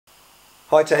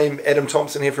Hi team, Adam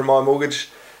Thompson here from My Mortgage.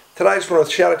 Today I just want to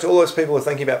shout out to all those people who are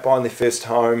thinking about buying their first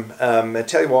home and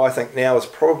tell you why I think now is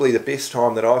probably the best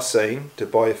time that I've seen to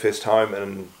buy your first home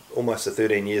in almost the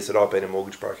 13 years that I've been a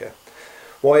mortgage broker.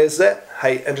 Why is that?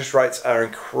 Hey, interest rates are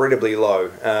incredibly low.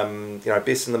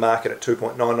 Best in the market at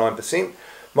 2.99%.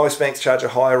 Most banks charge a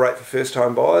higher rate for first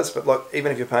home buyers, but look,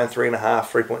 even if you're paying 3.5%,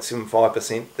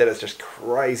 3.75%, that is just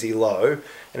crazy low,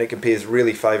 and it compares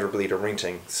really favourably to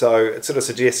renting. So it sort of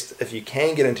suggests if you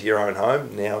can get into your own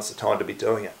home, now is the time to be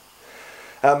doing it.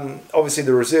 Obviously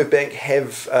the Reserve Bank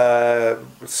have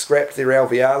scrapped their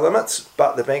LVR limits,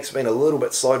 but the bank's been a little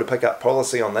bit slow to pick up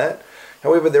policy on that.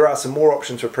 However, there are some more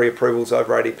options for pre-approvals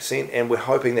over 80%, and we're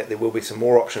hoping that there will be some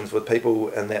more options with people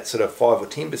in that sort of 5 or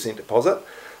 10% deposit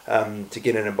to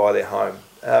get in and buy their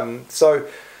home. So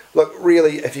look,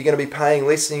 really, if you're going to be paying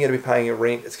less than you're going to be paying in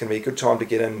rent, it's going to be a good time to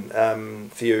get in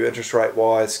for you interest rate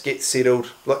wise, get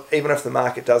settled. Look, even if the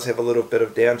market does have a little bit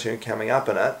of downturn coming up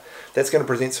in it, that's going to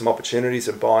present some opportunities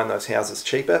in buying those houses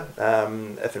cheaper.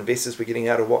 If investors were getting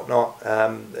out or whatnot,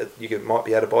 you might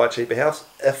be able to buy a cheaper house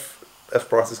if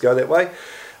prices go that way.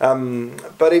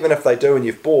 But even if they do and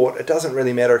you've bought, it doesn't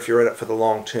really matter if you're in it for the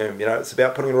long term. It's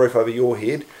about putting a roof over your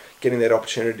head, getting that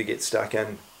opportunity to get stuck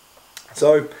in.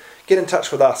 So get in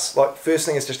touch with us. Like, first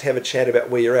thing is just have a chat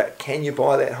about where you're at. Can you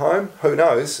buy that home? Who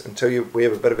knows until we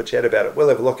have a bit of a chat about it. We'll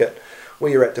have a look at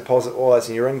where you're at deposit wise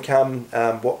and your income,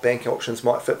 what bank options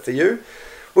might fit for you.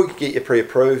 We can get you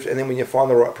pre-approved, and then when you find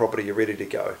the right property, you're ready to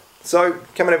go. So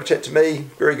come and have a chat to me,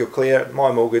 very good clear,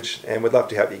 My Mortgage, and we'd love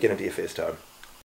to help you get into your first home.